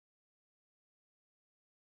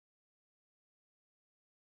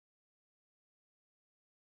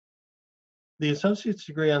The associate's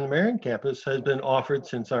degree on the Marion campus has been offered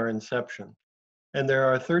since our inception, and there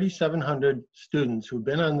are 3,700 students who've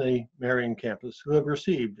been on the Marion campus who have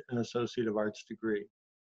received an Associate of Arts degree.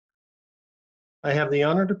 I have the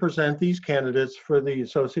honor to present these candidates for the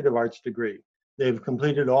Associate of Arts degree. They've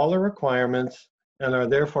completed all the requirements and are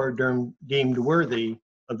therefore deemed worthy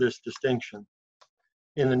of this distinction.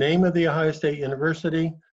 In the name of The Ohio State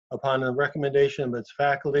University, upon the recommendation of its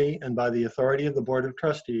faculty and by the authority of the Board of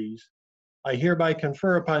Trustees, I hereby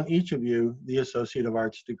confer upon each of you the Associate of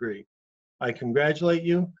Arts degree. I congratulate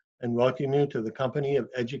you and welcome you to the company of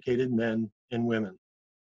educated men and women.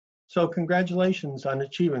 So congratulations on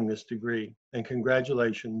achieving this degree, and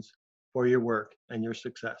congratulations for your work and your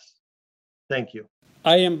success. Thank you.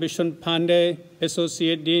 I am Bishun Pandey,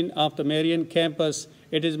 Associate Dean of the Marion campus.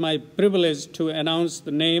 It is my privilege to announce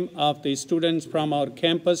the name of the students from our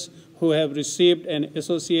campus who have received an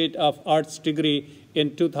Associate of Arts degree in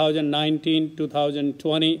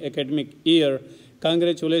 2019-2020 academic year.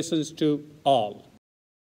 Congratulations to all.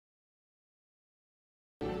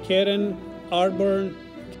 Karen Arburn,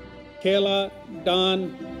 Kayla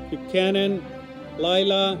Don Buchanan,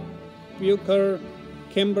 Lila Bucher,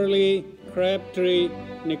 Kimberly Crabtree,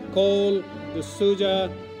 Nicole D'Souza,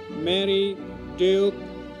 Mary Duke,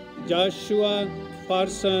 Joshua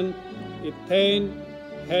Farson, Ethan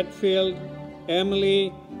Hatfield,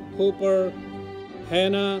 Emily Hooper,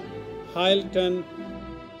 Hannah Hilton,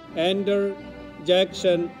 Ander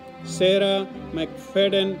Jackson, Sarah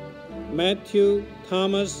McFadden, Matthew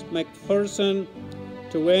Thomas McPherson,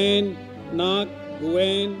 Twain Knock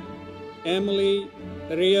Gwen, Emily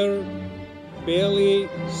Rear, Bailey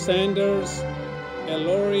Sanders,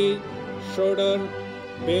 Ellery Schroeder,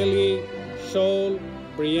 Bailey Scholl,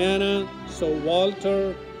 Brianna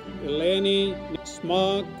Walter, Eleni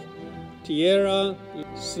Smock, Tierra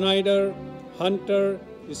Snyder, Hunter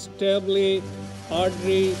Stabley,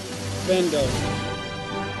 Audrey Vendel.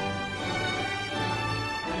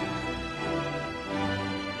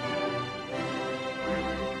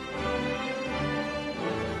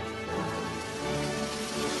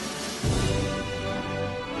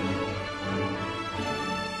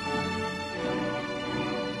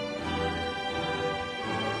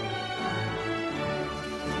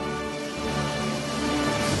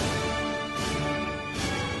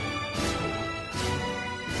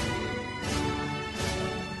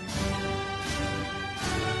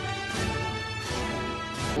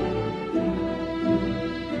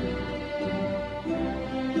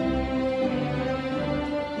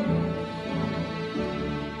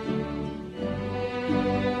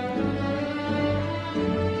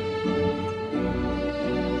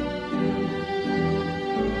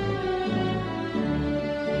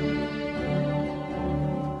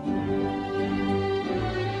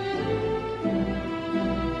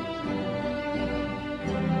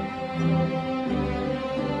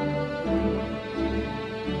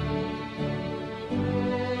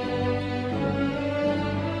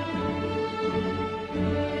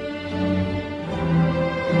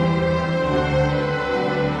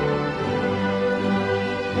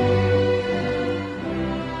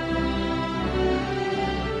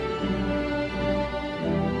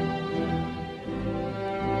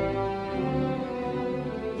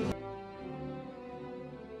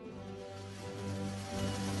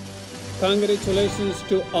 Congratulations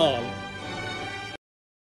to all.